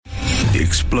The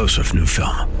explosive new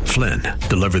film, Flynn,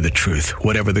 Deliver the Truth,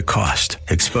 Whatever the Cost,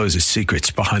 exposes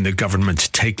secrets behind the government's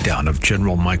takedown of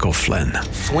General Michael Flynn.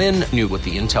 Flynn knew what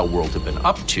the intel world had been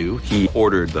up to. He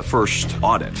ordered the first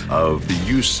audit of the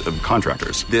use of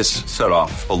contractors. This set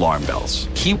off alarm bells.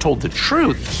 He told the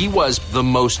truth. He was the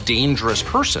most dangerous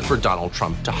person for Donald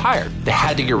Trump to hire. They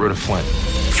had to get rid of Flynn.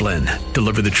 Flynn,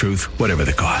 Deliver the Truth, Whatever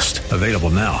the Cost. Available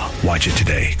now. Watch it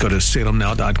today. Go to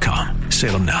salemnow.com.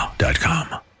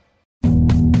 salemnow.com.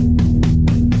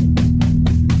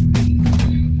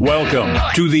 Welcome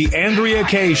to the Andrea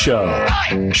Kaye Show.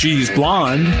 She's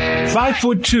blonde,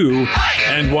 5'2",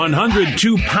 and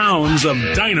 102 pounds of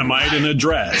dynamite in a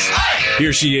dress.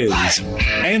 Here she is,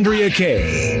 Andrea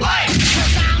Kaye. I'm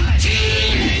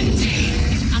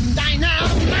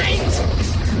dynamite.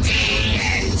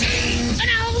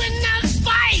 And I'll win the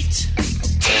fight.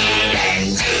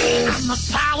 I'm a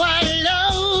power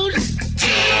load.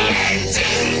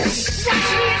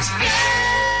 Watch me explode.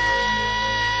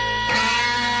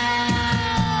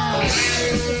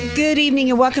 Good evening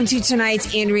and welcome to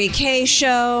tonight's Andrea Kaye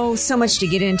Show. So much to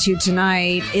get into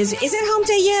tonight. Is it hump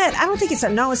day yet? I don't think it's.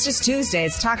 No, it's just Tuesday.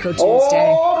 It's Taco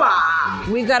Tuesday. Oh my!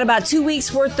 We've got about 2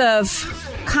 weeks worth of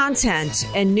content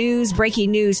and news,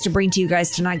 breaking news to bring to you guys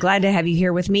tonight. Glad to have you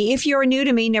here with me. If you're new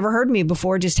to me, never heard me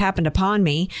before, just happened upon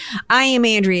me, I am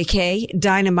Andrea Kaye,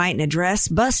 dynamite in a dress,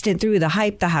 busting through the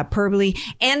hype, the hyperbole,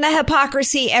 and the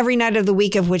hypocrisy every night of the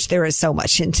week, of which there is so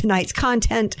much in tonight's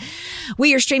content.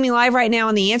 We are streaming live right now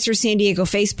on the Answer San Diego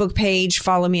Facebook page.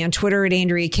 Follow me on Twitter at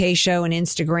Andrea Kaye Show and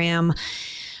Instagram.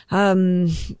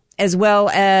 As well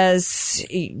as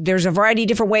there's a variety of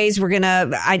different ways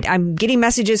I'm getting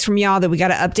messages from y'all that we got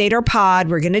to update our pod.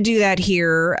 We're going to do that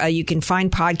here. You can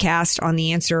find podcast on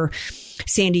the Answer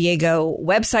San Diego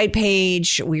website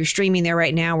page. We're streaming there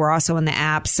right now. We're also in the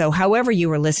app. So however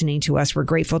you are listening to us, we're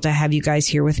grateful to have you guys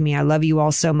here with me. I love you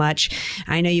all so much.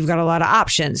 I know you've got a lot of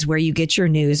options where you get your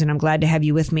news, and I'm glad to have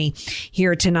you with me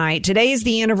here tonight. Today is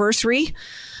the anniversary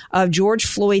of George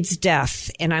Floyd's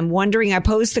death. And I'm wondering, I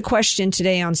posed the question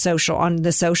today on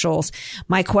the socials.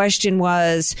 My question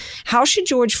was, how should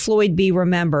George Floyd be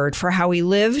remembered, for how he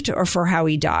lived or for how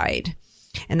he died?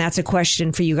 And that's a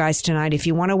question for you guys tonight. If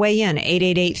you want to weigh in,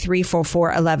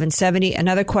 888-344-1170.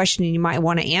 Another question you might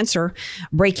want to answer,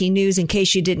 breaking news in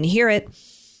case you didn't hear it.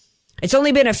 It's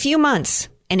only been a few months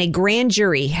and a grand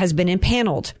jury has been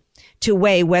impaneled to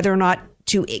weigh whether or not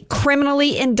to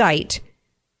criminally indict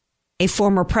a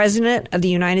former president of the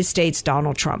United States,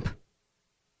 Donald Trump.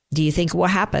 Do you think it will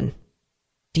happen?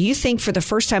 Do you think for the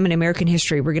first time in American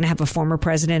history, we're going to have a former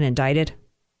president indicted?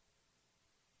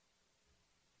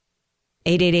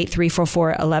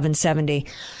 888-344-1170.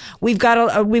 We've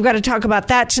got to talk about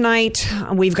that tonight.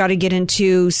 We've got to get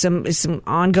into some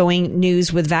ongoing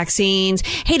news with vaccines.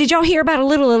 Hey, did y'all hear about a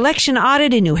little election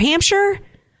audit in New Hampshire?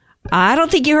 I don't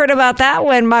think you heard about that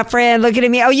one, my friend. Looking at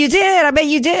me. Oh, you did? I bet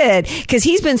you did. Because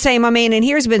he's been saying, my man in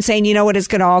here has been saying, you know what, it's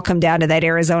going to all come down to that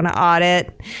Arizona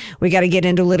audit. We got to get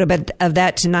into a little bit of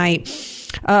that tonight.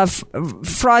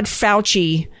 Fraud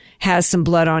Fauci has some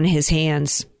blood on his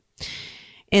hands.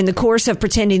 In the course of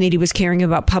pretending that he was caring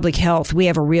about public health, we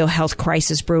have a real health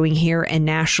crisis brewing here and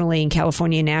nationally, in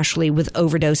California nationally, with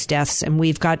overdose deaths. And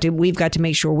we've got to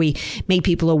make sure we make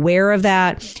people aware of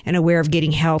that and aware of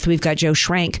getting health. We've got Joe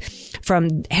Schrank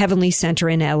from Heavenly Center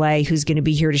in LA, who's going to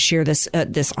be here to share this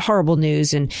horrible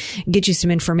news and get you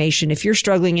some information. If you're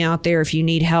struggling out there, if you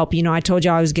need help, I told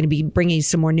you I was going to be bringing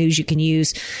some more news you can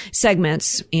use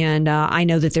segments. And I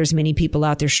know that there's many people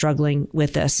out there struggling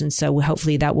with this. And so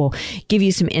hopefully that will give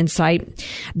you some insight.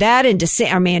 That and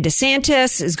our man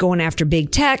DeSantis is going after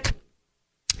big tech.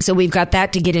 So we've got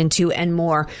that to get into and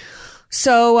more.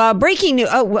 So breaking news.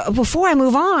 Oh, before I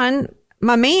move on,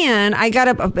 my man,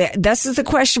 this is the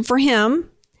question for him.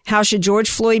 How should George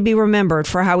Floyd be remembered,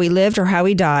 for how he lived or how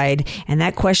he died? And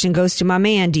that question goes to my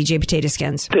man, DJ Potato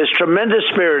Skins. There's tremendous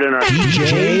spirit in our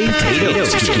DJ Potato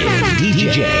Skins.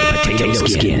 DJ Potato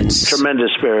Skins. Tremendous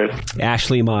spirit.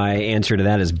 Ashley, my answer to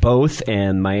that is both.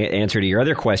 And my answer to your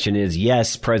other question is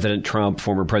yes,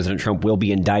 former President Trump will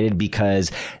be indicted,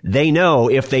 because they know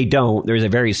if they don't, there's a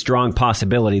very strong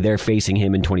possibility they're facing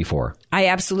him in 24. I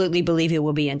absolutely believe he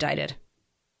will be indicted.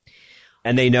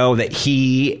 And they know that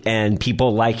he and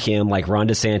people like him, like Ron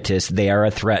DeSantis, they are a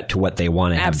threat to what they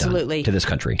want to have done to this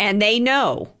country. And they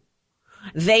know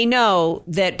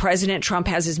that President Trump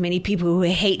has as many people who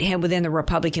hate him within the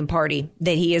Republican Party,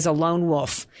 that he is a lone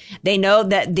wolf. They know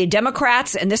that the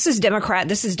Democrats, and this is Democrat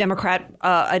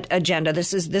agenda.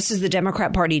 This is the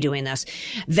Democrat Party doing this.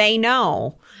 They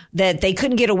know that they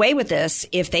couldn't get away with this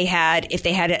if they had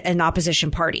an opposition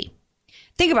party.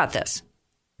 Think about this.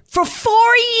 For 4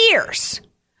 years,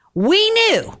 we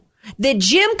knew that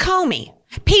Jim Comey,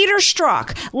 Peter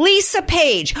Strzok, Lisa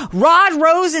Page, Rod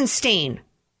Rosenstein,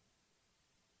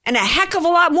 and a heck of a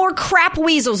lot more crap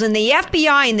weasels in the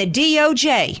FBI and the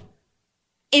DOJ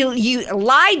you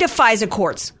lied to FISA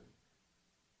courts,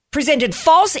 presented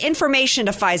false information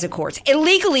to FISA courts,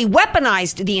 illegally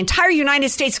weaponized the entire United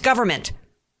States government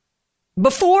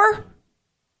before,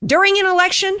 during an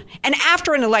election, and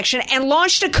after an election, and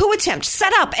launched a coup attempt,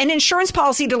 set up an insurance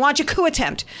policy to launch a coup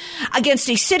attempt against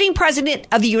a sitting president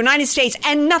of the United States,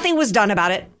 and nothing was done about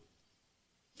it.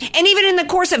 And even in the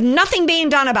course of nothing being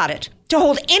done about it, to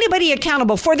hold anybody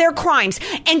accountable for their crimes,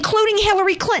 including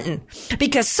Hillary Clinton,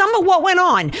 because some of what went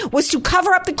on was to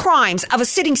cover up the crimes of a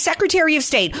sitting Secretary of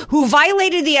State who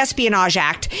violated the Espionage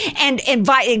Act and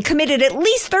committed at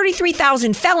least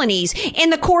 33,000 felonies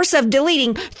in the course of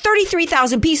deleting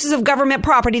 33,000 pieces of government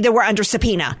property that were under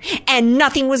subpoena. And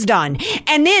nothing was done.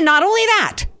 And then not only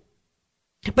that,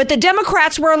 but the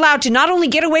Democrats were allowed to not only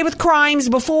get away with crimes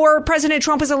before President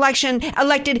Trump was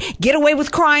elected, get away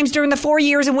with crimes during the 4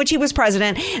 years in which he was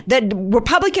president. The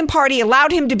Republican Party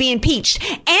allowed him to be impeached.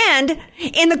 And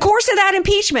in the course of that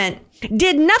impeachment,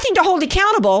 did nothing to hold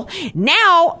accountable.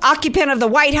 Now, occupant of the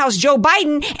White House, Joe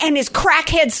Biden, and his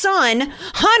crackhead son,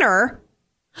 Hunter,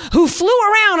 who flew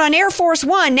around on Air Force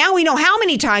One, now we know how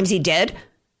many times he did,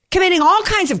 committing all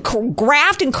kinds of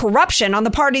graft and corruption on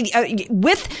the party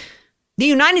with the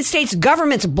United States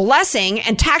government's blessing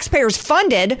and taxpayers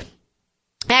funded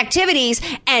activities,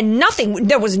 and nothing.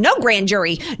 There was no grand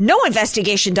jury, no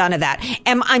investigation done of that.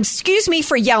 And excuse me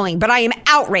for yelling, but I am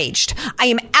outraged. I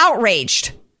am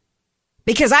outraged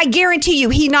because I guarantee you,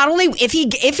 he not only, if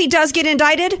he does get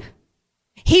indicted,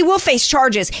 he will face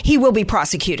charges. He will be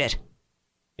prosecuted.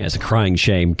 Yeah, it's a crying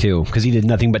shame too, because he did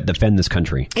nothing but defend this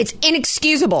country. It's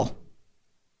inexcusable.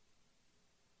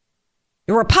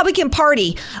 The Republican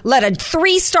Party let a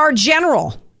 3-star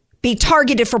general be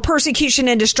targeted for persecution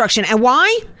and destruction. And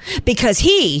why? Because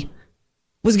he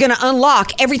was going to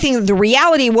unlock everything, the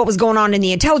reality of what was going on in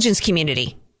the intelligence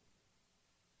community.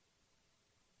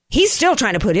 He's still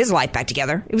trying to put his life back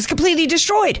together. It was completely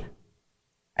destroyed,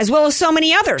 as well as so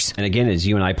many others. And again, as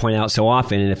you and I point out so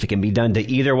often, and if it can be done to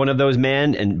either one of those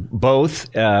men and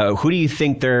both, who do you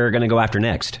think they're going to go after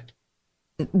next?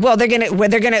 Well,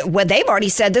 they've already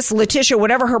said this, Letitia,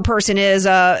 whatever her person is,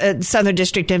 Southern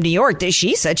District of New York,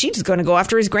 she said she's going to go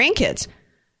after his grandkids.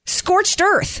 Scorched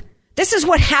earth. This is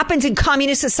what happens in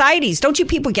communist societies. Don't you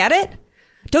people get it?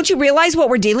 Don't you realize what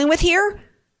we're dealing with here?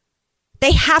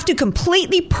 They have to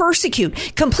completely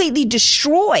persecute, completely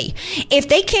destroy. If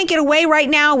they can't get away right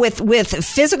now with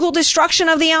physical destruction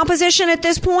of the opposition at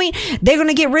this point, they're going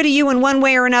to get rid of you in one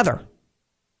way or another.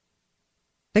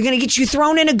 They're going to get you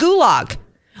thrown in a gulag.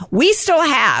 We still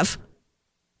have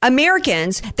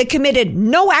Americans that committed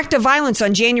no act of violence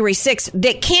on January 6th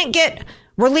that can't get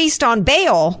released on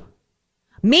bail.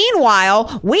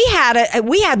 Meanwhile, we had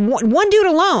one dude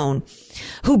alone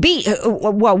who beat,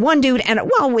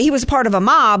 he was part of a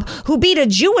mob who beat a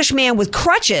Jewish man with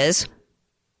crutches,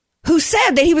 who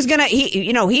said that he was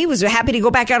he was happy to go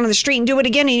back out on the street and do it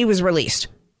again, and he was released.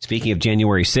 Speaking of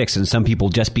January 6th, and some people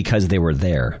just because they were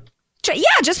there.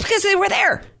 Yeah, just because they were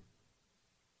there.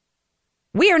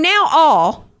 We are now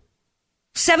all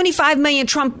 75 million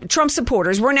Trump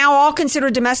supporters. We're now all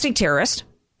considered domestic terrorists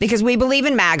because we believe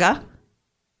in MAGA.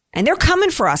 And they're coming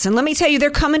for us. And let me tell you,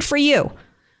 they're coming for you.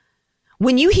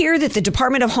 When you hear that the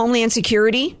Department of Homeland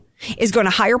Security is going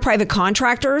to hire private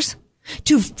contractors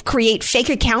to create fake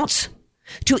accounts,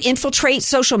 to infiltrate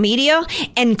social media,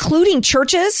 including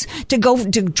churches, to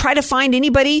try to find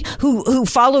anybody who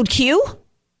followed Q,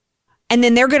 and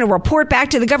then they're going to report back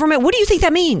to the government, what do you think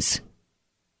that means?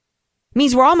 It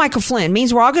means we're all Michael Flynn. It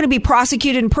means we're all going to be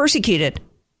prosecuted and persecuted.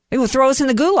 They will throw us in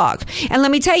the gulag. And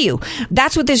let me tell you,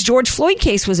 that's what this George Floyd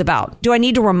case was about. Do I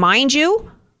need to remind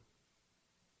you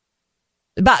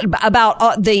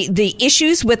about the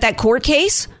issues with that court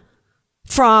case?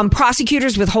 From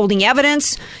prosecutors withholding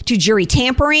evidence to jury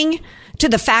tampering to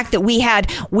the fact that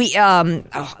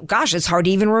it's hard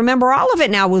to even remember all of it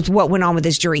now with what went on with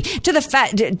this jury. To the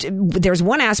fact there's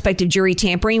one aspect of jury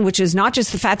tampering, which is not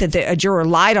just the fact that a juror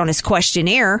lied on his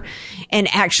questionnaire and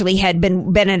actually had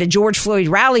been at a George Floyd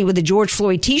rally with a George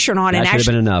Floyd T-shirt on. That should have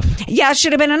been enough. Yeah, it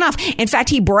should have been enough. In fact,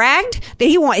 he bragged that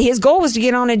his goal was to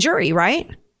get on a jury, right?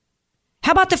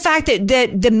 How about the fact that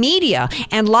the media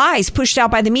and lies pushed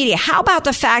out by the media? How about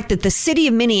the fact that the city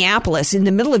of Minneapolis, in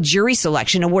the middle of jury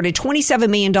selection, awarded $27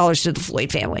 million to the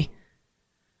Floyd family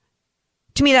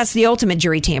To me, that's the ultimate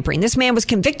jury tampering. This man was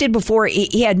convicted before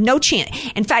he had no chance.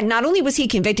 In fact, not only was he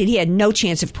convicted, he had no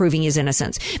chance of proving his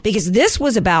innocence, because this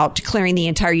was about declaring the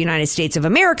entire United States of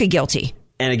America guilty.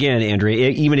 And again,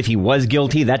 Andrea, even if he was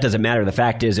guilty, that doesn't matter. The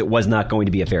fact is, it was not going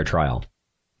to be a fair trial.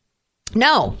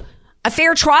 No. A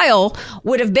fair trial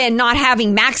would have been not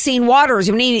having Maxine Waters,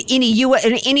 any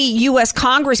U.S.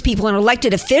 Congress people and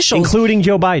elected officials, including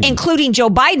Joe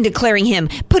Biden, declaring him,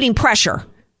 putting pressure,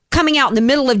 coming out in the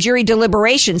middle of jury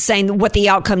deliberations saying what the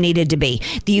outcome needed to be.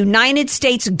 The United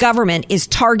States government is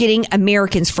targeting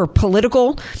Americans for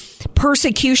political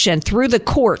persecution through the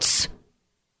courts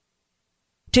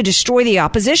to destroy the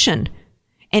opposition.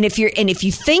 And if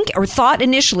you think or thought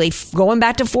initially, going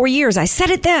back to 4 years, I said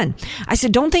it then. I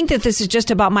said, don't think that this is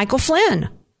just about Michael Flynn.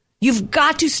 You've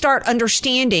got to start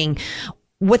understanding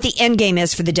what the end game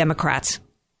is for the Democrats.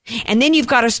 And then you've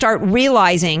got to start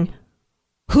realizing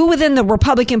who within the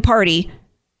Republican Party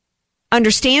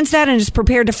understands that and is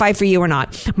prepared to fight for you or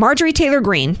not. Marjorie Taylor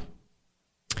Greene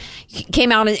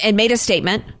came out and made a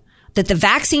statement that the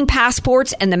vaccine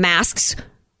passports and the masks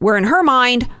were, in her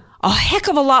mind, a heck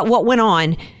of a lot what went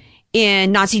on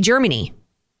in Nazi Germany.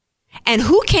 And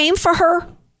who came for her?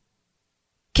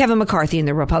 Kevin McCarthy in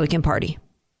the Republican Party.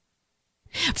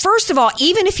 First of all,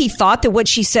 even if he thought that what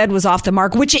she said was off the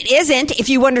mark, which it isn't, if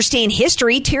you understand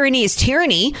history, tyranny is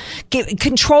tyranny,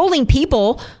 controlling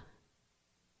people.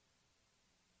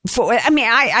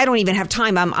 I don't even have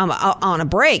time. I'm on a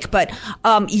break. But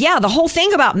the whole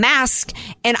thing about masks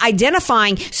and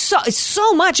identifying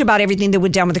so much about everything that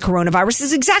went down with the coronavirus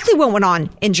is exactly what went on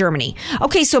in Germany.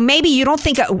 Okay, so maybe you don't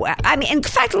think. In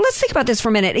fact, let's think about this for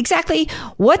a minute. Exactly,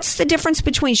 what's the difference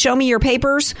between show me your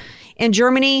papers in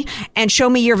Germany and show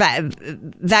me your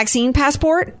vaccine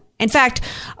passport? In fact,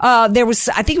 I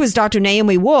think it was Dr.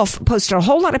 Naomi Wolf posted a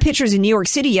whole lot of pictures in New York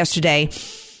City yesterday.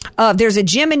 There's a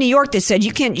gym in New York that said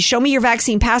you can't show me your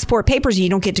vaccine passport papers, you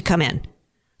don't get to come in.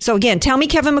 So again, tell me,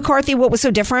 Kevin McCarthy, what was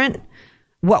so different?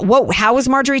 How was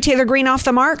Marjorie Taylor Greene off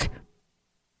the mark?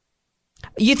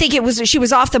 You think she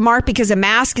was off the mark because a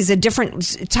mask is a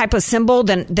different type of symbol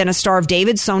than a Star of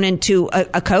David sewn into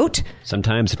a coat?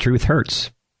 Sometimes the truth hurts.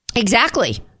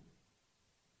 Exactly.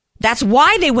 That's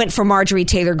why they went for Marjorie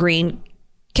Taylor Greene,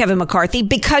 Kevin McCarthy,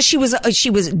 because she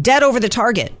was dead over the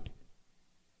target.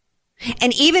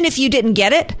 And even if you didn't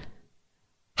get it,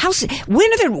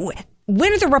 when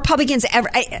are the Republicans ever?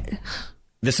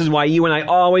 This is why you and I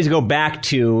always go back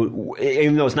to,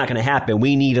 even though it's not going to happen,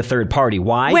 we need a third party.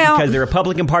 Why? Because the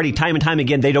Republican Party, time and time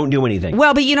again, they don't do anything.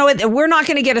 Well, but you know what? We're not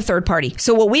going to get a third party.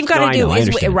 So what we've got to do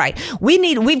is, right,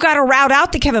 we've got to route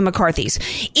out the Kevin McCarthys.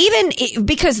 Even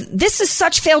because this is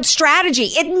such failed strategy.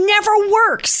 It never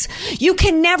works. You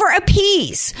can never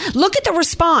appease. Look at the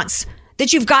response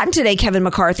that you've gotten today, Kevin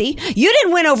McCarthy. You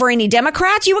didn't win over any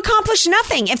Democrats. You accomplished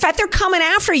nothing. In fact, they're coming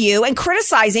after you and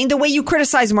criticizing the way you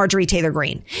criticize Marjorie Taylor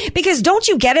Greene. Because don't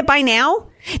you get it by now?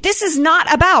 This is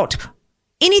not about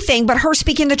anything but her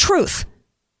speaking the truth.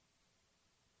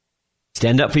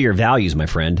 Stand up for your values, my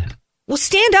friend. Well,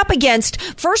 stand up against,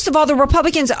 first of all, the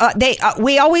Republicans.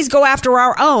 We always go after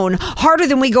our own harder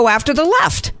than we go after the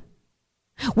left.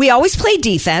 We always play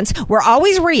defense. We're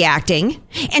always reacting.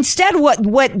 Instead,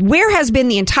 where has been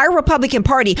the entire Republican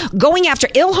Party going after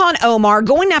Ilhan Omar,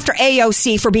 going after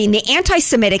AOC for being the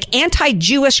anti-Semitic,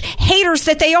 anti-Jewish haters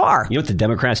that they are? You know what the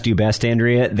Democrats do best,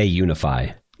 Andrea? They unify.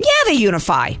 Yeah, they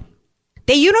unify.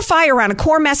 They unify around a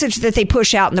core message that they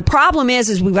push out. And the problem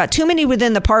is we've got too many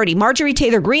within the party. Marjorie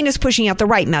Taylor Greene is pushing out the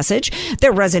right message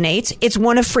that resonates. It's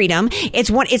one of freedom.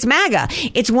 It's MAGA.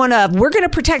 It's one of, we're going to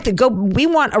protect we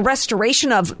want a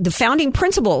restoration of the founding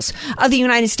principles of the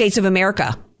United States of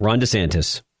America. Ron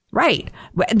DeSantis. Right.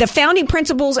 The founding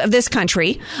principles of this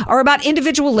country are about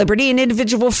individual liberty and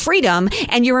individual freedom.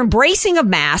 And your embracing of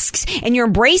masks and you're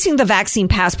embracing the vaccine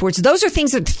passports. Those are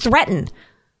things that threaten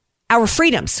our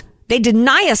freedoms. They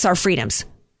deny us our freedoms.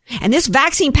 And this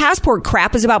vaccine passport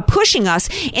crap is about pushing us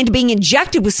into being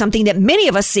injected with something that many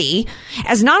of us see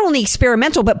as not only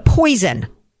experimental, but poison.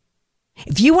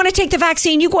 If you want to take the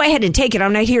vaccine, you go ahead and take it.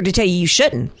 I'm not here to tell you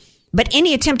shouldn't. But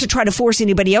any attempt to try to force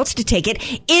anybody else to take it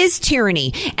is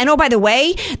tyranny. And oh, by the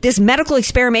way, this medical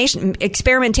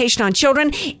experimentation on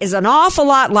children is an awful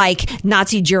lot like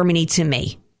Nazi Germany to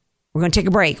me. We're going to take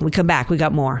a break. When we come back, we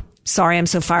got more. Sorry I'm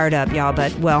so fired up, y'all,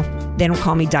 but, well, they don't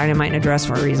call me Dynamite in a Dress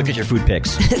for a reason. Look at your food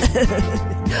pics.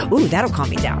 Ooh, that'll calm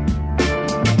me down.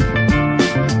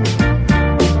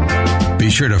 Be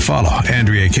sure to follow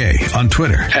Andrea Kaye on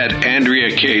Twitter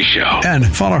 @AndreaKayeShow. and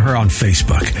follow her on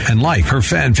Facebook and like her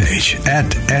fan page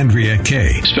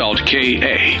 @AndreaKaye. Spelled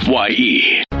Kaye.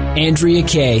 Andrea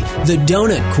Kaye, the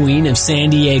donut queen of San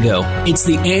Diego. It's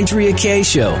the Andrea Kaye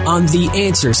Show on The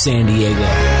Answer San Diego.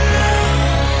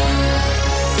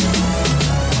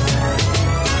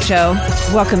 Show.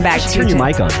 Welcome back. Turn your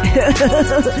mic on.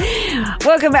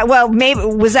 Welcome back. Well, maybe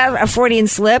was that a Freudian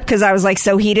slip? Because I was like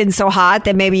so heated and so hot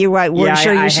that maybe you weren't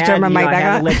sure you should turn my mic back on. I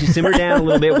had to let you simmer down a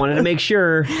little bit. Wanted to make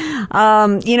sure.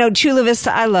 Chula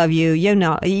Vista, I love you. You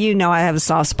know, I have a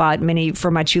soft spot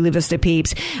for my Chula Vista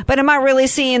peeps. But am I really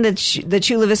seeing that the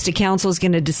Chula Vista Council is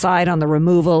going to decide on the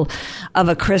removal of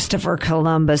a Christopher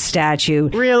Columbus statue?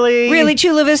 Really,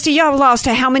 Chula Vista, y'all lost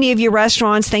to how many of your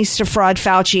restaurants thanks to Fraud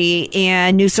Fauci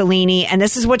and Mussolini, and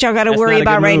this is what y'all got to worry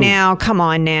about right now. Come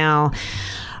on now.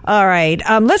 All right,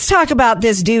 let's talk about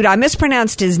this dude. I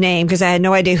mispronounced his name because I had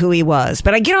no idea who he was.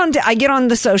 But I get on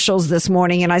the socials this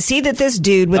morning and I see that this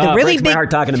dude with a really big. My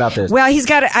heart talking about this. Well, he's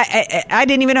got. I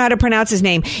didn't even know how to pronounce his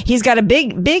name. He's got a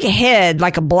big head,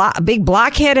 like a big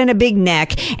block head and a big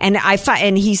neck. And I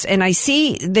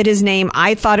see that his name.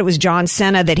 I thought it was John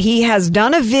Cena. That he has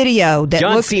done a video that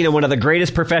John Cena, one of the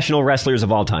greatest professional wrestlers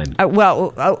of all time.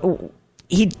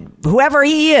 Whoever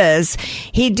he is,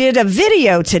 he did a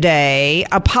video today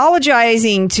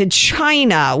apologizing to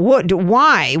China.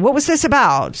 Why? What was this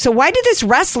about? So why did this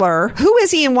wrestler, who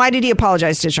is he and why did he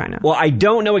apologize to China? Well, I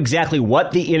don't know exactly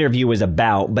what the interview was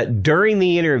about, but during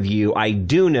the interview, I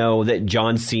do know that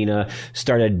John Cena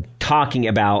started talking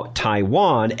about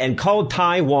Taiwan and called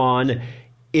Taiwan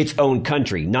its own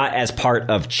country, not as part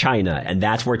of China. And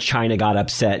that's where China got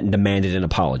upset and demanded an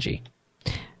apology.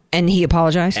 And he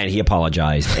apologized?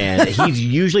 And he's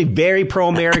usually very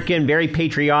pro-American, very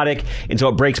patriotic. And so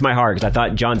it breaks my heart because I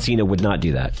thought John Cena would not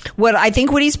do that. What I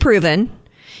think what he's proven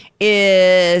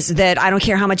is that I don't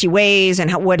care how much he weighs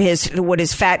and what his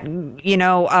fat,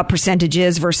 percentage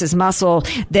is versus muscle,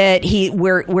 that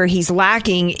where he's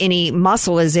lacking any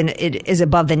muscle is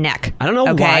above the neck. I don't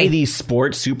know why these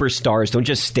sports superstars don't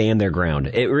just stand their ground.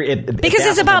 Because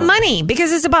it's about money.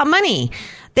 Because it's about money.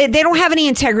 They don't have any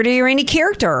integrity or any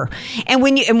character. And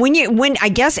when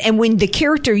the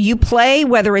character you play,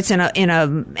 whether it's in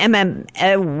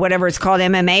a whatever it's called,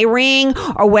 MMA ring,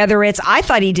 or whether it's, I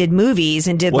thought he did movies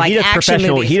and did action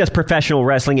movies. He does professional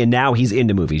wrestling and now he's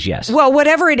into movies. Yes. Well,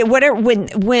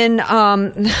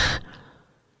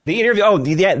 the interview.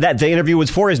 The interview was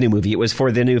for his new movie. It was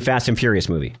for the new Fast and Furious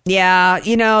movie. Yeah,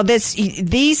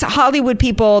 these Hollywood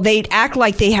people, they act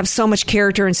like they have so much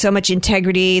character and so much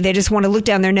integrity. They just want to look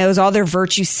down their nose, all their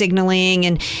virtue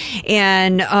signaling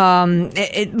and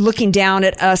looking down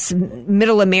at us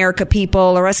middle America people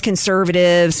or us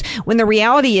conservatives. When the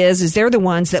reality is they're the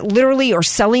ones that literally are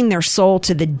selling their soul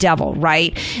to the devil.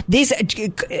 Right? These.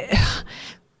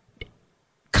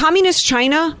 Communist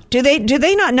China, do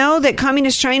they not know that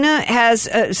Communist China has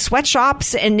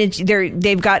sweatshops and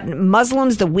they've got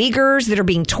Muslims, the Uyghurs, that are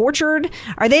being tortured?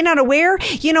 Are they not aware?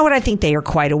 You know what? I think they are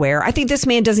quite aware. I think this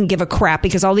man doesn't give a crap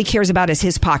because all he cares about is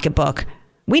his pocketbook.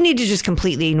 We need to just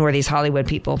completely ignore these Hollywood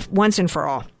people once and for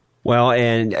all. Well,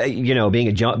 and,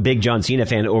 being a big John Cena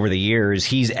fan over the years,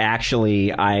 he's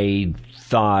actually, I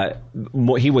thought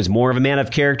he was more of a man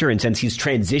of character, and since he's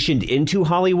transitioned into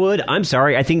Hollywood, I'm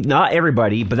sorry, I think not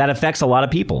everybody, but that affects a lot of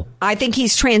people. I think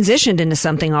he's transitioned into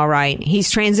something all right.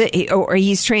 He's transitioned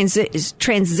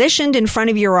in front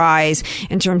of your eyes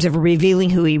in terms of revealing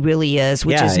who he really is,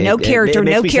 which is no character,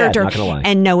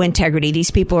 and no integrity.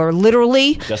 These people are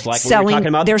literally selling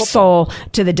their soul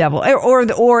to the devil. Or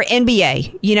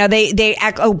NBA. They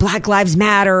act, Black Lives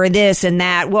Matter, or this and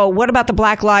that. Well, what about the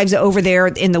Black lives over there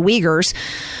in the Uyghurs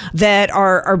that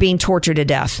are being tortured to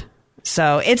death?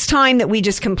 So it's time that we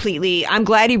just completely, I'm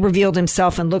glad he revealed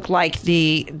himself and looked like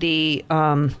the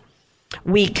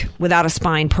weak, without a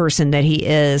spine person that he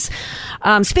is.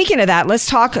 Speaking of that, let's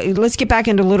get back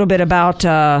into a little bit about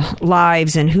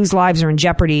lives and whose lives are in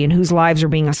jeopardy and whose lives are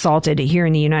being assaulted here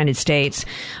in the United States.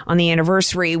 On the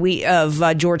anniversary of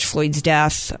George Floyd's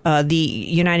death, the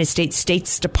United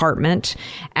States Department,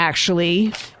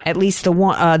 actually, at least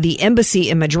the embassy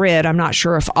in Madrid, I'm not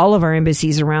sure if all of our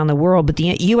embassies around the world, but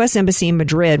the U.S. Embassy in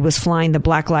Madrid was flying the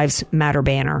Black Lives Matter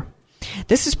banner.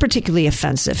 This is particularly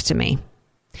offensive to me.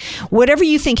 Whatever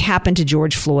you think happened to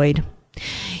George Floyd,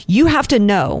 you have to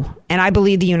know, and I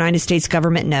believe the United States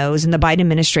government knows, and the Biden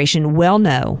administration well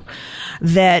know,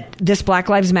 that this Black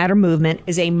Lives Matter movement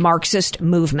is a Marxist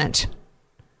movement.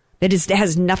 It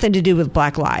has nothing to do with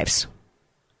Black lives,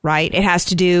 right? It has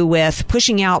to do with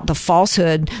pushing out the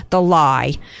falsehood, the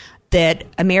lie that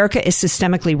America is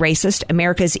systemically racist,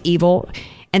 America is evil,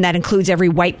 And that includes every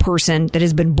white person that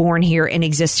has been born here and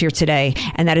exists here today.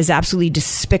 And that is absolutely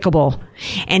despicable.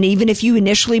 And even if you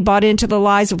initially bought into the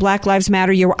lies of Black Lives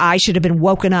Matter, your eyes should have been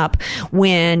woken up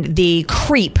when the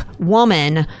creep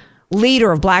woman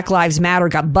leader of Black Lives Matter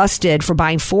got busted for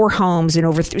buying 4 homes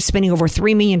and spending over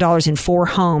 $3 million in 4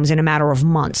 homes in a matter of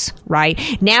months, right?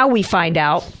 Now we find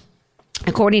out,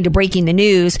 according to Breaking the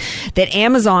News, that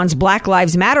Amazon's Black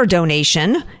Lives Matter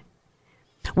donation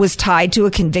was tied to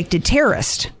a convicted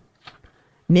terrorist,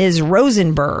 Ms.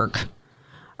 Rosenberg.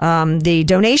 The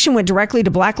donation went directly to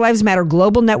Black Lives Matter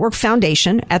Global Network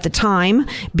Foundation. At the time,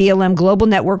 BLM Global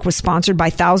Network was sponsored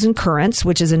by Thousand Currents,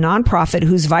 which is a nonprofit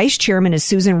whose vice chairman is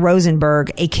Susan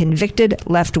Rosenberg, a convicted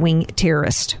left-wing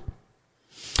terrorist.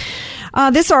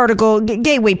 This article,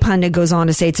 Gateway Pundit goes on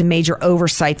to say it's a major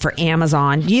oversight for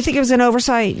Amazon. Do you think it was an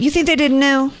oversight? You think they didn't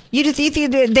know? You think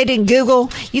they didn't Google?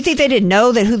 You think they didn't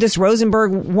know that who this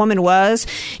Rosenberg woman was?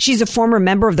 She's a former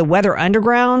member of the Weather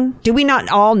Underground. Did we not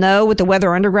all know what the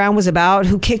Weather Underground was about?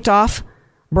 Who kicked off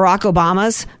Barack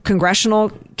Obama's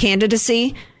congressional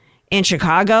candidacy in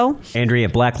Chicago? Andrea,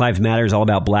 Black Lives Matter is all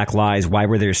about black lives. Why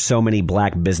were there so many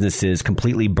black businesses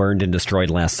completely burned and destroyed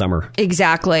last summer?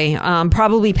 Exactly.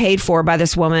 Probably paid for by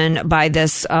this woman, by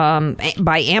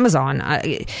Amazon.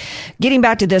 Getting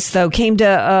back to this, though,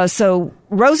 so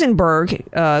Rosenberg,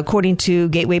 according to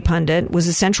Gateway Pundit, was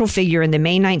a central figure in the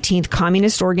May 19th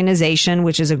Communist Organization,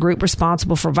 which is a group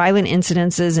responsible for violent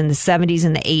incidences in the 70s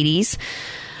and the 80s.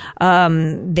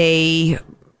 They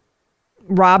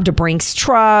robbed a Brinks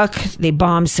truck. They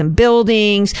bombed some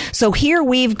buildings. So here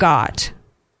we've got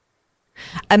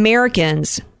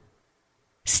Americans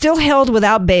still held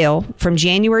without bail from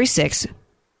January 6th,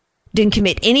 didn't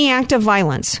commit any act of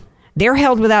violence. They're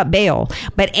held without bail.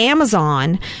 But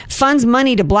Amazon funds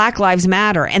money to Black Lives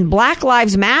Matter. And Black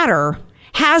Lives Matter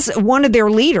has one of their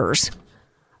leaders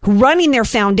running their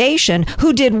foundation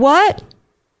who did what?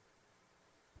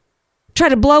 Try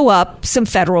to blow up some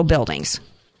federal buildings.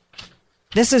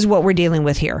 This is what we're dealing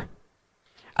with here,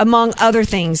 among other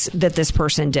things that this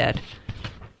person did.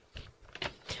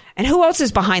 And who else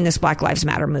is behind this Black Lives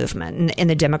Matter movement in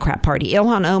the Democrat Party?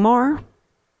 Ilhan Omar,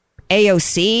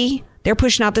 AOC, they're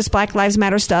pushing out this Black Lives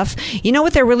Matter stuff. You know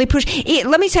what they're really pushing?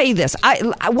 Let me tell you this.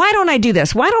 Why don't I do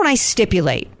this? Why don't I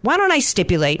stipulate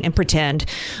and pretend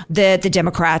that the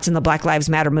Democrats and the Black Lives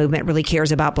Matter movement really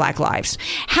cares about black lives?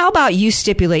 How about you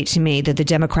stipulate to me that the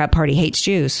Democrat Party hates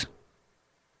Jews?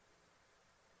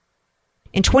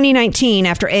 In 2019,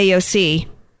 after AOC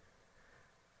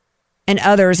and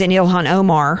others and Ilhan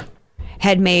Omar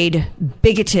had made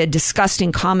bigoted,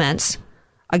 disgusting comments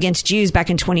against Jews back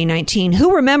in 2019,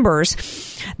 who remembers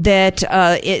that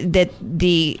that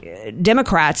the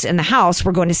Democrats in the House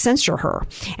were going to censure her?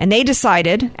 And they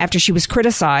decided, after she was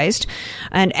criticized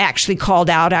and actually called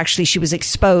out, she was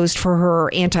exposed for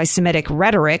her anti-Semitic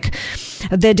rhetoric,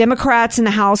 the Democrats in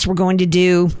the House were going to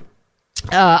do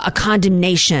a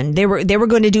condemnation. They were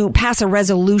going to pass a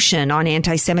resolution on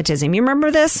anti-Semitism. You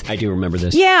remember this? I do remember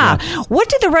this. Yeah. What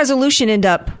did the resolution end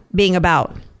up being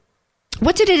about?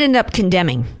 What did it end up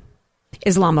condemning?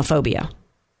 Islamophobia.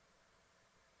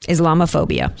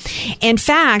 In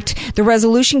fact, the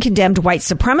resolution condemned white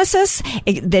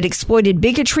supremacists that exploited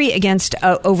bigotry against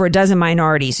over a dozen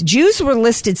minorities. Jews were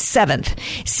listed 7th,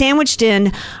 sandwiched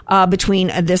in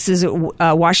between, this is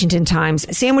Washington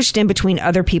Times, sandwiched in between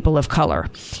other people of color.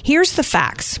 Here's the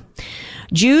facts.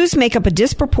 Jews make up a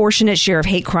disproportionate share of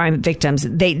hate crime victims.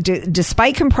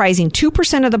 Despite comprising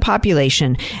 2% of the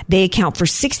population, they account for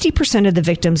 60% of the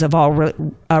victims of all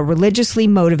religiously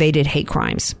motivated hate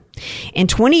crimes. In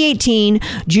 2018,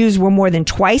 Jews were more than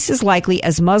twice as likely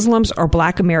as Muslims or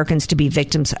Black Americans to be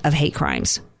victims of hate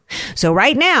crimes. So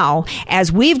right now,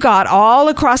 as we've got all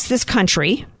across this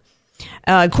country,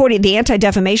 according to the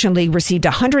Anti-Defamation League, received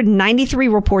 193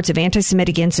 reports of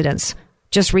anti-Semitic incidents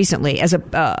just recently,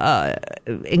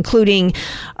 including,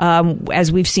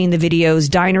 as we've seen the videos,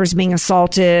 diners being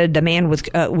assaulted, the man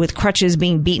with crutches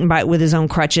being beaten with his own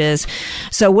crutches.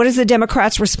 So, what has the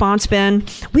Democrats' response been?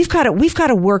 We've got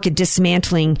to work at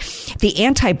dismantling the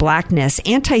anti-blackness,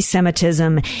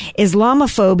 anti-Semitism,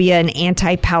 Islamophobia, and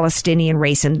anti-Palestinian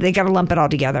racism. They got to lump it all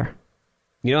together.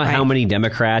 You know how many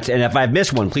Democrats, and if I've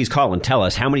missed one, please call and tell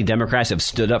us, how many Democrats have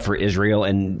stood up for Israel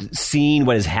and seen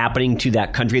what is happening to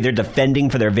that country? They're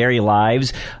defending for their very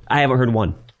lives. I haven't heard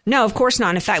one. No, of course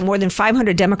not. In fact, more than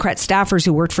 500 Democrat staffers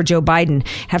who worked for Joe Biden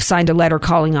have signed a letter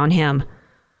calling on him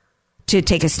to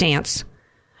take a stance.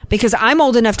 Because I'm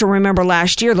old enough to remember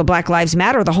last year, the Black Lives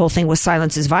Matter, the whole thing was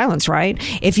silence is violence, right?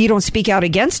 If you don't speak out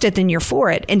against it, then you're for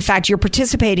it. In fact, you're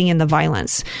participating in the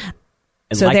violence.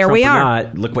 And so like there Trump we or are.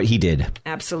 not, look what he did.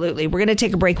 Absolutely. We're going to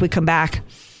take a break. We come back.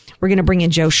 We're going to bring in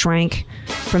Joe Schrank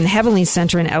from the Heavenly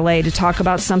Center in L.A. to talk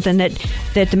about something that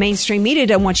the mainstream media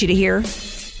doesn't want you to hear.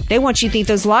 They want you to think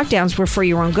those lockdowns were for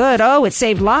your own good. Oh, it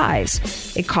saved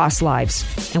lives. It cost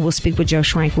lives. And we'll speak with Joe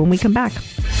Schrank when we come back.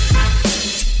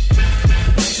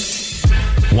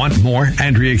 Want more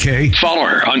Andrea Kaye? Follow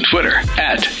her on Twitter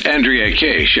at Andrea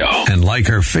Kaye Show. And like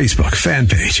her Facebook fan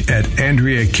page at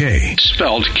Andrea Kaye.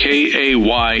 Spelled Kaye.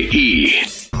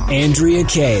 Andrea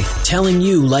Kaye, telling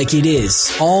you like it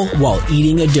is, all while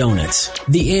eating a donut.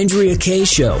 The Andrea Kaye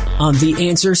Show on The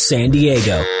Answer San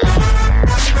Diego.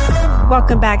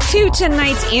 Welcome back to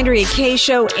tonight's Andrea Kaye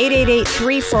Show,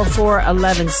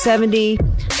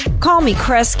 888-344-1170. Call me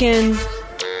Kreskin.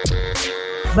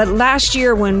 But last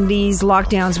year when these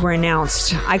lockdowns were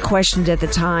announced, I questioned at the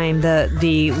time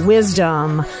the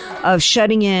wisdom of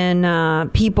shutting in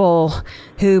people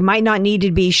who might not need to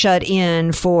be shut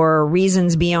in for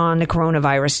reasons beyond the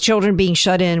coronavirus. Children being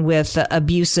shut in with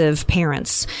abusive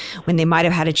parents when they might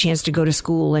have had a chance to go to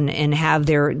school and have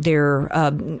their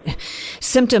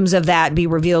symptoms of that be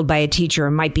revealed by a teacher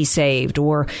and might be saved,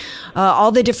 or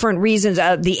all the different reasons,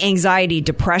 the anxiety,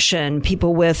 depression,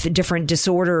 people with different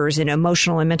disorders and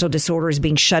emotional and mental disorders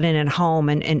being shut in at home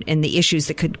and the issues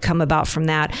that could come about from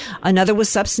that. Another was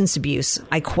substance abuse.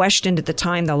 I questioned at the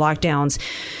time the lockdowns,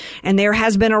 and there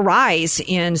has been a rise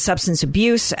in substance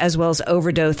abuse as well as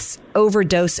overdose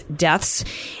deaths.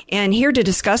 And here to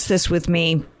discuss this with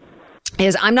me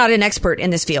is, I'm not an expert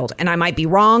in this field, and I might be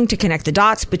wrong to connect the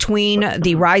dots between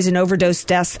the rise in overdose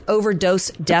deaths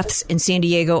in San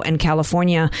Diego and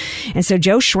California. And so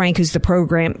Joe Schrank, who's the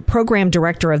program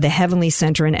director of the Heavenly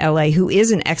Center in LA, who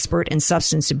is an expert in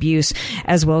substance abuse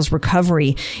as well as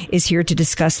recovery, is here to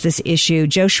discuss this issue.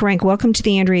 Joe Schrank, welcome to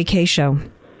the Andrea Kaye Show.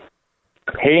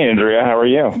 Hey, Andrea. How are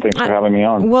you? Thanks for having me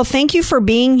on. Well, thank you for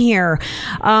being here.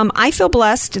 I feel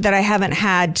blessed that I haven't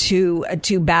had to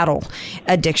battle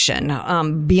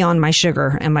addiction beyond my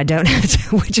sugar and my donuts,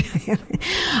 which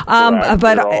but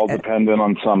we're all dependent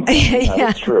on something. Yeah.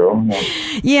 That's true.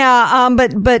 Yeah,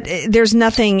 but there's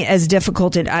nothing as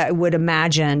difficult, I would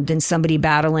imagine, than somebody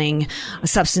battling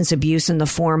substance abuse in the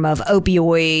form of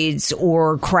opioids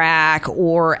or crack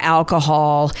or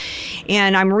alcohol.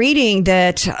 And I'm reading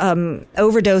that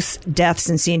overdose deaths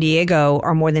in San Diego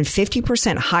are more than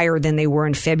 50% higher than they were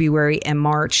in February and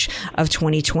March of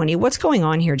 2020. What's going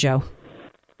on here, Joe?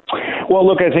 Well,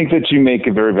 look, I think that you make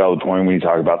a very valid point when you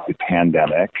talk about the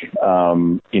pandemic.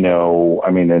 In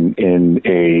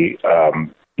a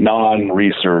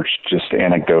non-research, just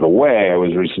anecdotal way, I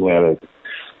was recently at a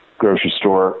grocery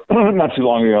store not too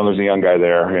long ago. There's a young guy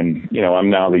there, and I'm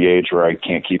now the age where I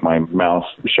can't keep my mouth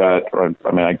shut. I don't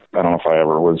know if I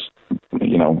ever was,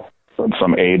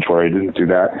 some age where I didn't do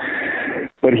that.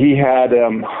 But he had a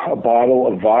bottle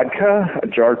of vodka, a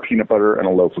jar of peanut butter, and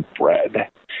a loaf of bread.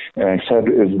 And I said,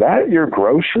 "Is that your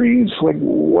groceries? Like,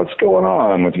 what's going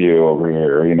on with you over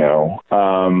here?"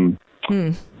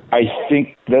 I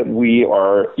think that we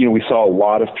saw a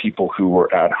lot of people who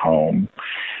were at home.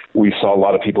 We saw a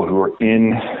lot of people who were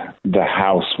in the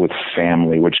house with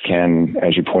family, which can,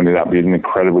 as you pointed out, be an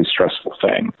incredibly stressful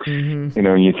thing.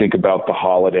 Mm-hmm. You think about the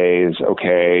holidays,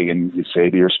 okay, and you say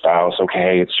to your spouse,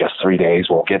 okay, it's just 3 days,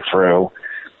 we'll get through.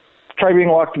 Try being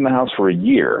locked in the house for a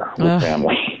year with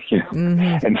family,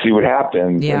 mm-hmm. and see what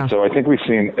happens. Yeah. And so I think we've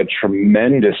seen a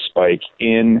tremendous spike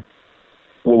in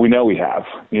what we know we have.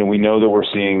 We know that we're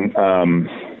seeing,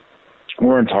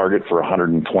 we're on target for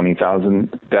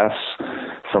 120,000 deaths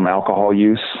from alcohol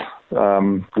use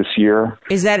this year.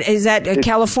 Is that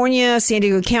California, San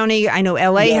Diego County? I know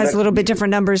LA has a little bit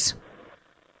different numbers.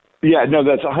 Yeah, no,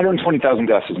 that's 120,000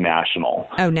 deaths is national.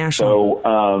 Oh, national.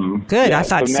 So, good. Yeah, I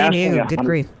thought San Diego. Good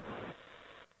grief.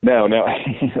 No,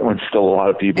 it's still a lot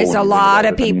of people. It's a lot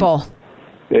of people.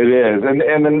 It is.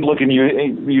 And then look, and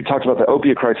you talked about the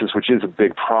opiate crisis, which is a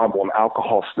big problem.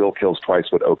 Alcohol still kills twice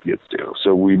what opiates do.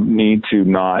 So we need to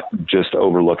not just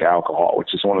overlook alcohol,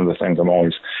 which is one of the things I'm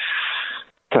always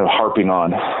kind of harping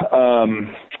on.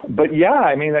 But yeah,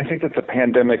 I think that the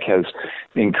pandemic has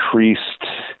increased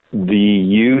the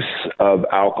use of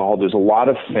alcohol. There's a lot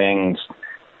of things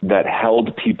that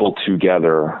held people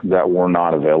together that were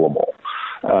not available.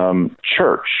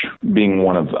 Church being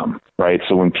one of them, right?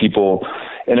 So when people,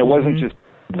 and it wasn't just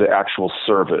the actual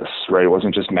service, right? It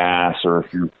wasn't just mass, or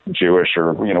if you're Jewish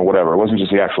or, whatever. It wasn't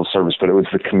just the actual service, but it was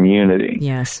the community.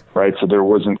 Yes. Right? So there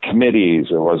wasn't committees,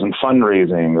 there wasn't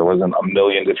fundraising, there wasn't a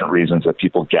million different reasons that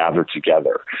people gathered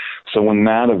together. So when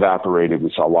that evaporated,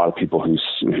 we saw a lot of people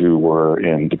who were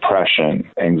in depression,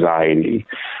 anxiety,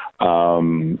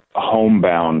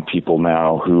 homebound people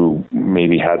now who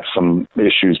maybe had some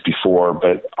issues before,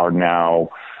 but are now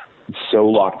so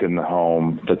locked in the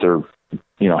home that they're,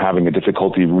 having a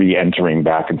difficulty re-entering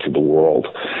back into the world.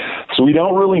 So we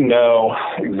don't really know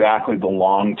exactly the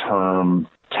long-term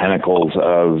tentacles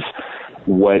of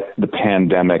what the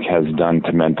pandemic has done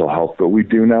to mental health, but we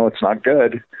do know it's not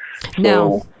good.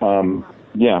 No. So,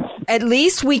 yeah. At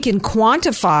least we can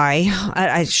quantify,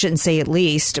 I shouldn't say at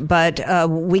least, but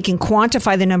we can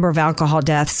quantify the number of alcohol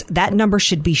deaths. That number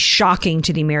should be shocking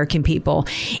to the American people.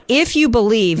 If you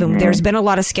believe, and there's been a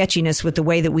lot of sketchiness with the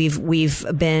way that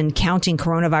we've been counting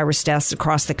coronavirus deaths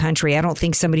across the country. I don't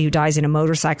think somebody who dies in a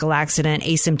motorcycle accident,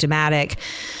 asymptomatic,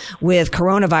 with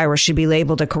coronavirus should be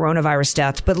labeled a coronavirus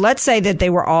death. But let's say that they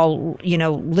were all,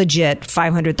 legit,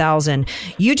 500,000.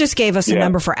 You just gave us a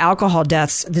number for alcohol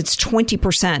deaths that's 20%.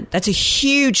 That's a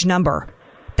huge number.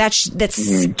 That's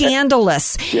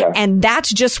scandalous. Yeah. And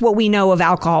that's just what we know of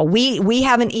alcohol. We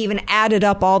haven't even added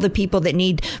up all the people that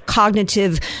need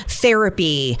cognitive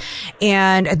therapy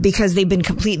and because they've been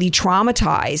completely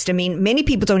traumatized. I mean, many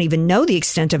people don't even know the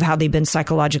extent of how they've been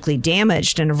psychologically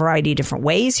damaged in a variety of different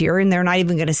ways here, and they're not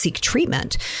even going to seek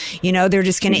treatment. They're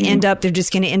just going to end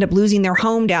up losing their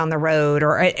home down the road,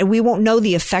 or we won't know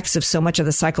the effects of so much of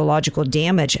the psychological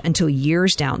damage until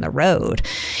years down the road.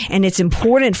 And it's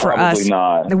important for us.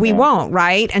 Not. We won't,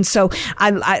 right? And so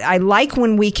I like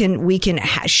when we can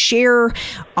share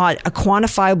a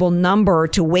quantifiable number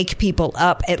to wake people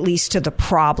up, at least to the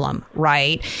problem,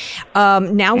 right?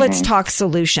 Now let's talk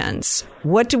solutions.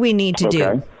 What do we need to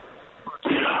do?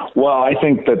 Well, I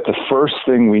think that the first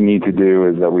thing we need to do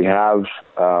is that we have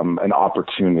an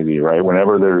opportunity, right?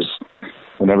 Whenever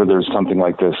there's something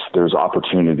like this, there's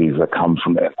opportunities that come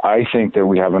from it. I think that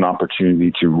we have an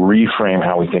opportunity to reframe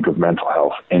how we think of mental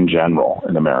health in general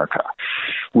in America.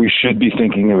 We should be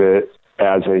thinking of it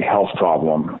as a health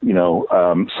problem.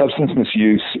 Substance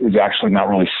misuse is actually not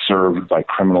really served by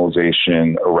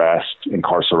criminalization, arrest,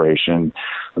 incarceration.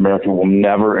 America will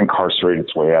never incarcerate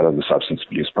its way out of the substance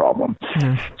abuse problem.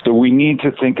 So we need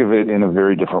to think of it in a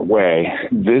very different way.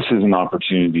 This is an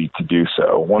opportunity to do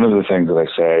so. One of the things that I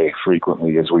say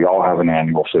frequently is we all have an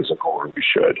annual physical, or we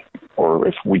should, or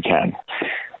if we can.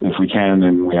 If we can,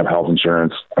 and we have health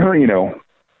insurance,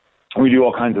 we do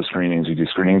all kinds of screenings. We do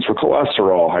screenings for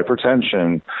cholesterol,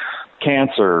 hypertension,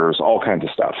 cancers, all kinds of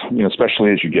stuff,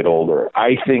 especially as you get older.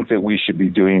 I think that we should be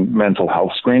doing mental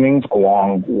health screenings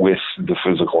along with the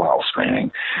physical health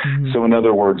screening. So in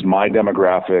other words, my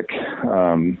demographic,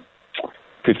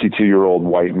 52-year-old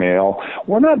white male,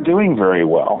 we're not doing very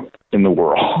well in the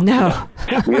world. No.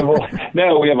 we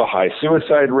have a high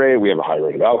suicide rate. We have a high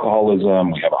rate of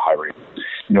alcoholism. We have a high rate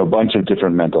of, a bunch of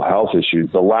different mental health issues.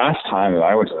 The last time that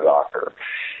I went to the doctor,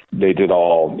 they did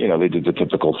the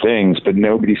typical things, but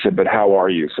nobody said, but how are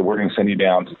you? So we're going to send you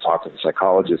down to talk to the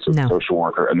psychologist or the social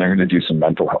worker, and they're going to do some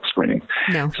mental health screening.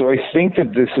 So I think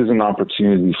that this is an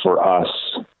opportunity for us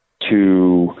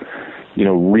to,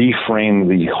 reframe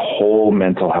the whole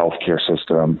mental health care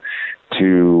system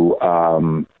to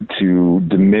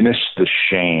diminish the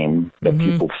shame that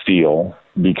people feel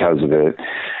because of it,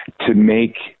 to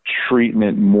make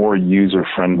treatment more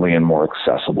user-friendly and more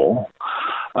accessible,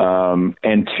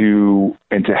 and to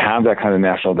have that kind of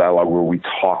national dialogue where we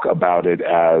talk about it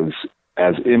as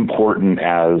important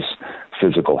as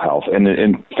physical health. And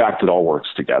in fact, it all works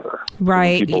together.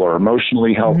 Right. When people are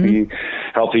emotionally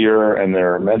healthier, and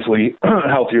they're mentally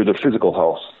healthier, their physical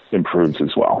health improves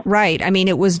as well. Right. I mean,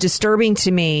 it was disturbing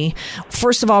to me.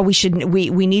 First of all,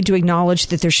 we need to acknowledge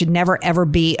that there should never, ever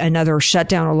be another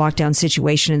shutdown or lockdown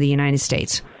situation in the United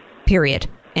States, period.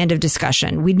 End of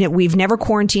discussion. We've never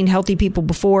quarantined healthy people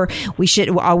before.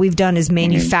 All we've done is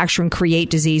manufacture and create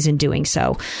disease in doing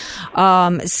so.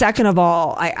 Second of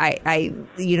all,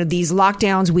 these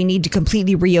lockdowns, we need to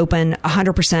completely reopen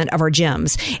 100% of our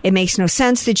gyms. It makes no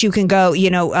sense that you can go, you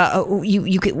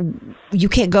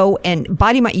can't go and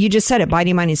body, mind, you just said it,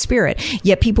 body, mind, and spirit.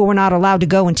 Yet people were not allowed to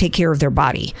go and take care of their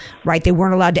body, right? They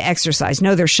weren't allowed to exercise.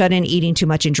 No, they're shut in eating too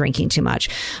much and drinking too much.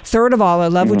 Third of all, I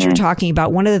love what you're talking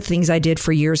about. One of the things I did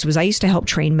for years was I used to help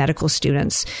train medical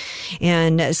students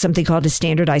in something called a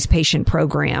standardized patient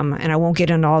program. And I won't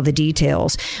get into all the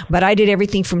details, but I did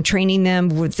everything from training them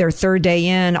with their third day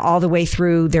in all the way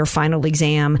through their final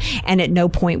exam. And at no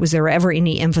point was there ever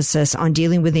any emphasis on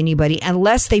dealing with anybody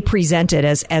unless they presented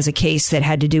as a case that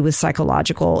had to do with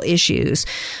psychological issues.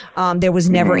 There was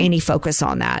never any focus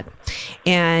on that.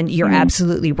 And you're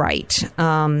absolutely right.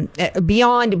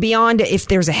 Beyond if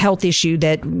there's a health issue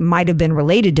that might have been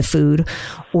related to food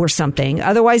or something.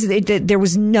 Otherwise, there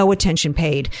was no attention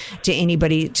paid to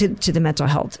anybody, to the mental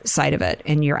health side of it.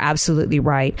 And you're absolutely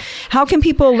right. How can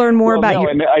people learn more about your...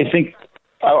 And I think...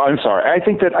 Oh, I'm sorry. I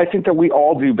think that we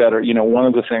all do better. You know, one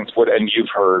of the things, and you've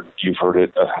heard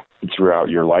it throughout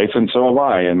your life, and so have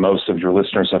I, and most of your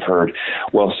listeners have heard.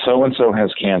 Well, so and so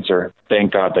has cancer.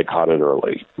 Thank God they caught it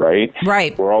early, right?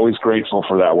 Right. We're always grateful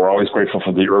for that. We're always grateful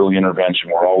for the early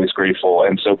intervention. We're always grateful,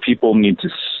 and so people need to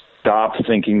stop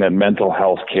thinking that mental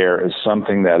health care is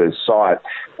something that is sought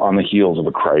on the heels of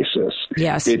a crisis.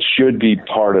 Yes. It should be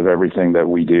part of everything that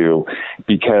we do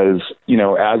because, you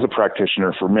know, as a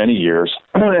practitioner for many years,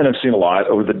 and I've seen a lot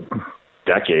over the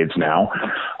decades now,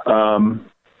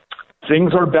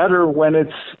 things are better when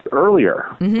it's earlier.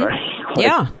 Mm-hmm. Right?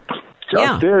 Yeah.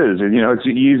 Just is. You know, it's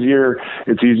easier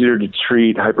to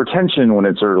treat hypertension when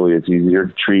it's early. It's easier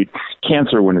to treat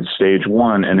cancer when it's stage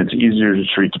 1, and it's easier to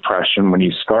treat depression when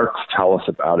you start to tell us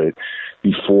about it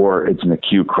before it's an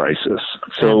acute crisis.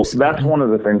 So Absolutely. That's one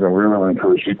of the things I really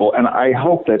encourage people. And I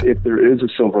hope that if there is a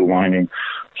silver lining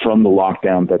from the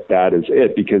lockdown, that is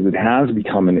it, because it has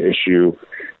become an issue.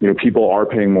 You know, people are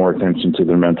paying more attention to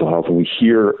their mental health, and we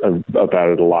hear about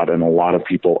it a lot, and a lot of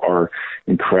people are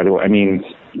incredible. I mean,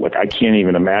 like, I can't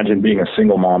even imagine being a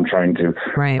single mom trying to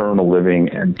earn a living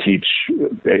and teach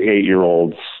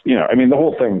 8-year-olds. You know, I mean, the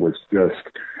whole thing was just...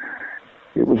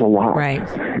 It was a lot. Right.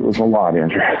 It was a lot,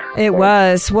 Andrea. It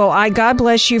was. Well, God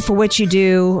bless you for what you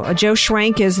do. Joe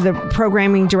Schrank is the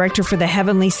programming director for the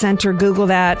Heavenly Center. Google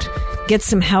that. Get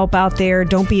some help out there.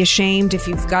 Don't be ashamed. If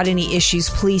you've got any issues,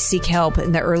 please seek help.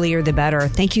 And the earlier, the better.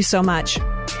 Thank you so much.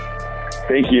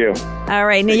 Thank you. All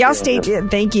right. Now,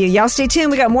 thank you. Y'all stay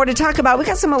tuned. We got more to talk about. We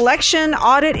got some election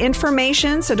audit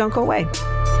information, so don't go away.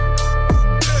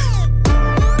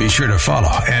 Be sure to follow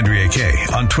Andrea Kaye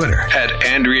on Twitter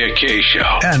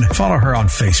 @AndreaKayeShow. And follow her on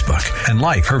Facebook and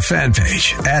like her fan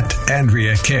page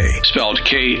 @AndreaKaye. Spelled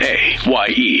Kaye.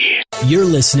 You're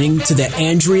listening to The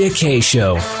Andrea Kaye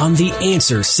Show on The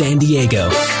Answer San Diego.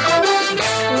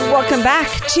 Welcome back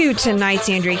to tonight's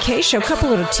Andrea Kaye Show. A couple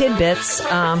little tidbits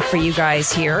for you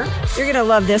guys here. You're going to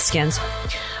love this, Skins.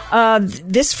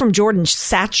 This from Jordan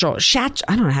Satchel.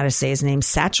 I don't know how to say his name.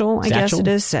 Satchel, I guess it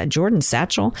is. Jordan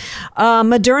Satchel.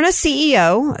 Moderna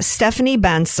CEO Stephanie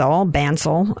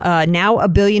Bancel, now a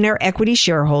billionaire equity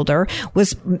shareholder,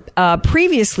 was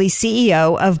previously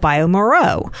CEO of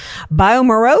BioMarin.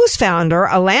 BioMarin's founder,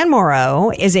 Alain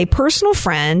Moreau, is a personal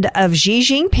friend of Xi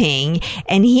Jinping,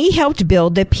 and he helped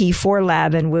build the P4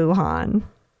 lab in Wuhan.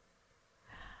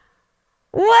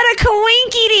 What a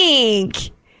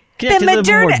coinky-dink! The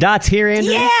Moderna, more dots here,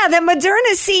 Andrew. Yeah, the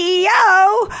Moderna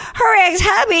CEO, her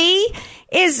ex-hubby,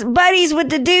 is buddies with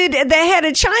the dude at the head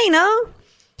of China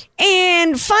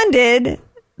and funded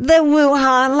the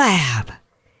Wuhan lab.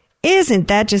 Isn't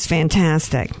that just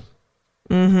fantastic?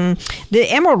 The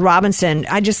Emerald Robinson,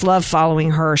 I just love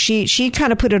following her. She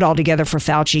kind of put it all together for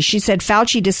Fauci. She said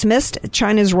Fauci dismissed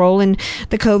China's role in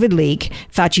the COVID leak.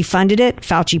 Fauci funded it.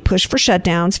 Fauci pushed for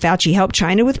shutdowns. Fauci helped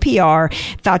China with PR.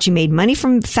 Fauci made money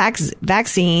from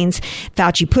vaccines.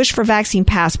 Fauci pushed for vaccine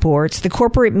passports. The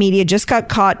corporate media just got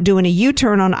caught doing a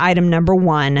U-turn on item number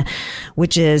 1,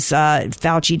 which is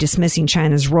Fauci dismissing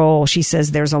China's role. She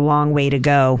says there's a long way to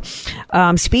go.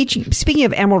 Speaking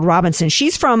of Emerald Robinson,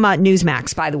 she's from Newsmax,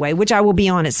 by the way, which I will be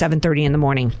on at 7:30 in the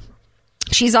morning.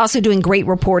 She's also doing great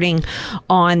reporting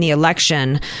on the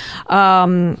election.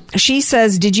 She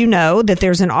says, did you know that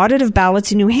there's an audit of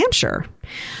ballots in New Hampshire?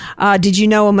 Did you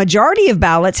know a majority of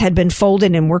ballots had been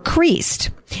folded and were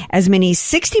creased? As many as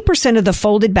 60% of the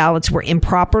folded ballots were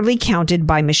improperly counted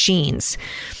by machines.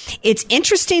 It's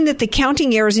interesting that the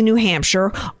counting errors in New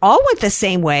Hampshire all went the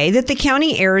same way that the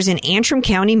counting errors in Antrim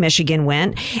County, Michigan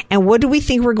went. And what do we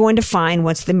think we're going to find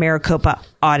once the Maricopa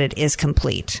audit is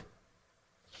complete?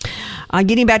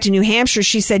 Getting back to New Hampshire,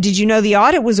 she said, did you know the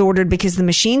audit was ordered because the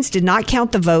machines did not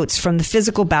count the votes from the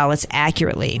physical ballots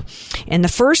accurately? In the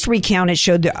first recount, it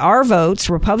showed that our votes,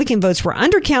 Republican votes, were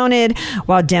undercounted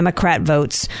while Democrat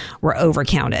votes were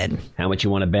overcounted. How much you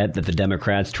want to bet that the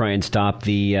Democrats try and stop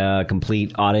the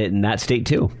complete audit in that state,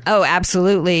 too? Oh,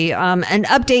 absolutely. An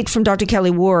update from Dr.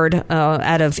 Kelly Ward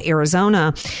out of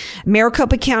Arizona.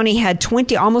 Maricopa County had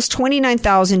almost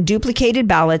 29,000 duplicated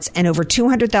ballots and over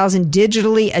 200,000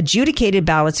 digitally adjudicated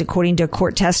ballots, according to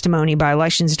court testimony by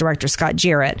Elections Director Scott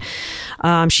Jarrett.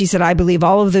 She said, I believe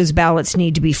all of those ballots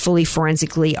need to be fully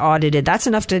forensically audited. That's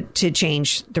enough to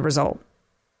change the result.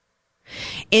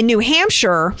 In New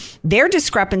Hampshire, their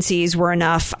discrepancies were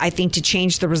enough, I think, to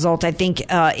change the result. I think,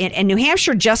 and New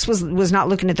Hampshire just was not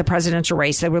looking at the presidential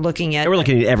race. They were looking at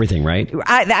everything, right?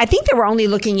 I think they were only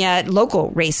looking at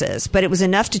local races, but it was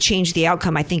enough to change the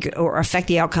outcome, I think, or affect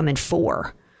the outcome in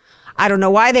 4. I don't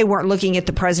know why they weren't looking at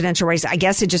the presidential race. I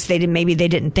guess maybe they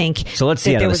didn't think. So let's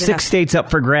see. Out of the 6 states up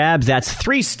for grabs, that's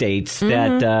 3 states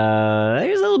that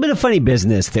there's a little bit of funny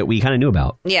business that we kind of knew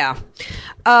about. Yeah.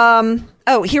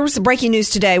 Here was the breaking news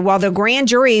today. While the grand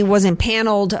jury was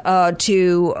impaneled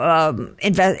to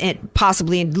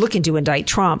possibly looking to indict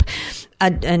Trump,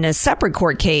 in a separate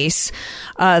court case,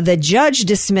 the judge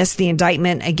dismissed the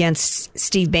indictment against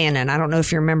Steve Bannon. I don't know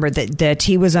if you remember that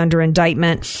he was under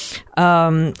indictment,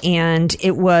 and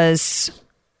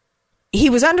he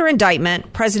was under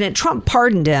indictment. President Trump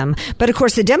pardoned him, but of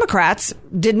course the Democrats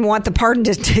didn't want the pardon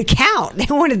to count. They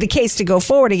wanted the case to go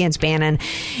forward against Bannon,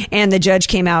 and the judge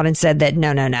came out and said that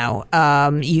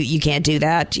no, you can't do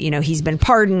that. He's been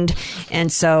pardoned,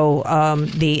 and so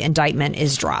the indictment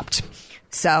is dropped.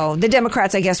 So the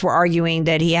Democrats, I guess, were arguing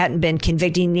that he hadn't been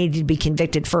convicted. He needed to be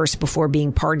convicted first before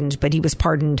being pardoned, but he was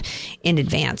pardoned in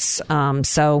advance.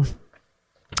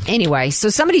 Anyway, so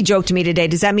somebody joked to me today,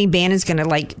 does that mean Bannon's going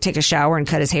to take a shower and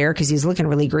cut his hair because he's looking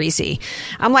really greasy?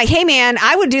 I'm like, hey man,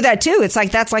 I would do that too. It's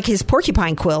like, that's like his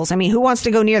porcupine quills. I mean, who wants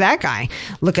to go near that guy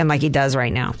looking like he does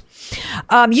right now?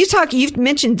 You've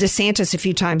mentioned DeSantis a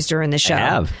few times during the show. I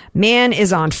have. Man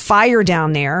is on fire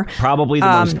down there. Probably the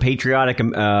most patriotic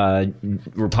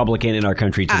Republican in our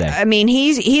country today. I mean,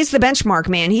 he's the benchmark,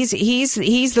 man. He's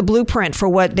the blueprint for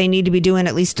what they need to be doing,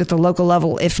 at least at the local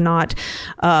level, if not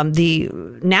the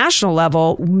national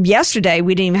level. Yesterday,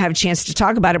 we didn't even have a chance to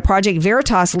talk about it. Project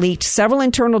Veritas leaked several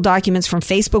internal documents from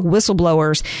Facebook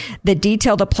whistleblowers that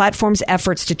detail the platform's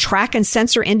efforts to track and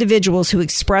censor individuals who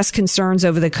express concerns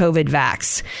over the COVID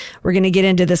vax. We're going to get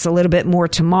into this a little bit more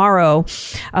tomorrow.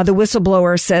 The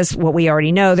whistleblower says what we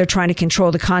already know. They're trying to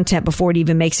control the content before it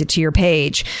even makes it to your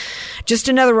page. Just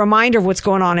another reminder of what's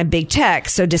going on in big tech.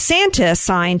 So DeSantis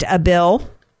signed a bill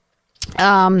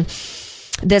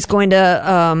that's going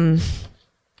to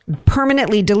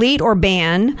permanently delete or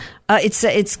ban.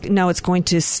 It's going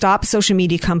to stop social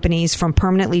media companies from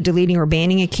permanently deleting or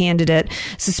banning a candidate.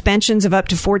 Suspensions of up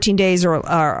to 14 days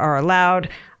are allowed.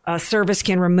 Service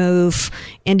can remove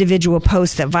individual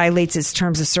posts that violates its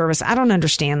terms of service. I don't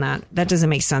understand that. That doesn't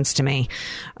make sense to me.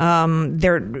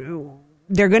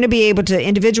 They're going to be able to,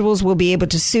 individuals will be able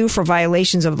to sue for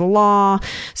violations of the law.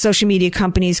 Social media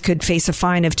companies could face a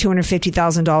fine of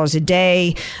 $250,000 a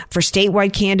day for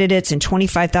statewide candidates and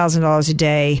 $25,000 a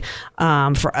day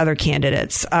for other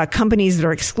candidates. Companies that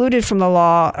are excluded from the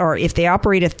law, or if they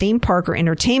operate a theme park or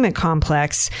entertainment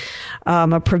complex,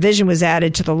 a provision was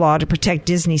added to the law to protect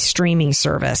Disney's streaming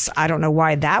service. I don't know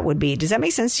why that would be. Does that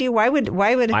make sense to you? Why would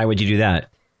you do that?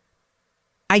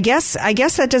 I guess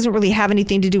that doesn't really have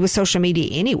anything to do with social media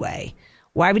anyway.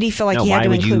 Why would he feel like he had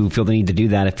to include? Why would you feel the need to do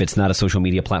that if it's not a social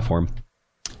media platform?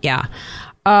 Yeah.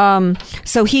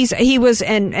 So he was,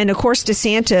 and of course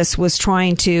DeSantis was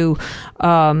trying to,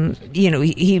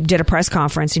 he did a press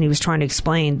conference and he was trying to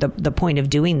explain the point of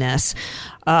doing this.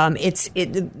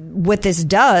 What this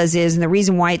does is, and the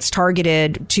reason why it's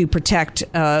targeted to protect,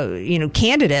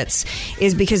 candidates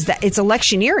is because it's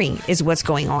electioneering is what's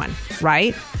going on,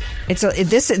 right?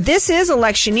 This is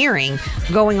electioneering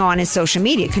going on in social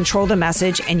media. Control the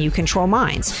message and you control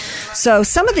minds. So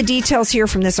some of the details here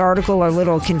from this article are a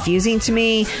little confusing to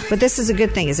me, but this is a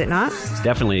good thing, is it not? It's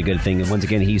definitely a good thing. And once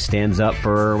again, he stands up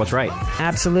for what's right.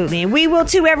 Absolutely. And we will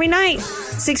too every night,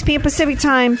 6 p.m. Pacific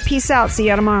time. Peace out. See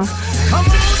you tomorrow.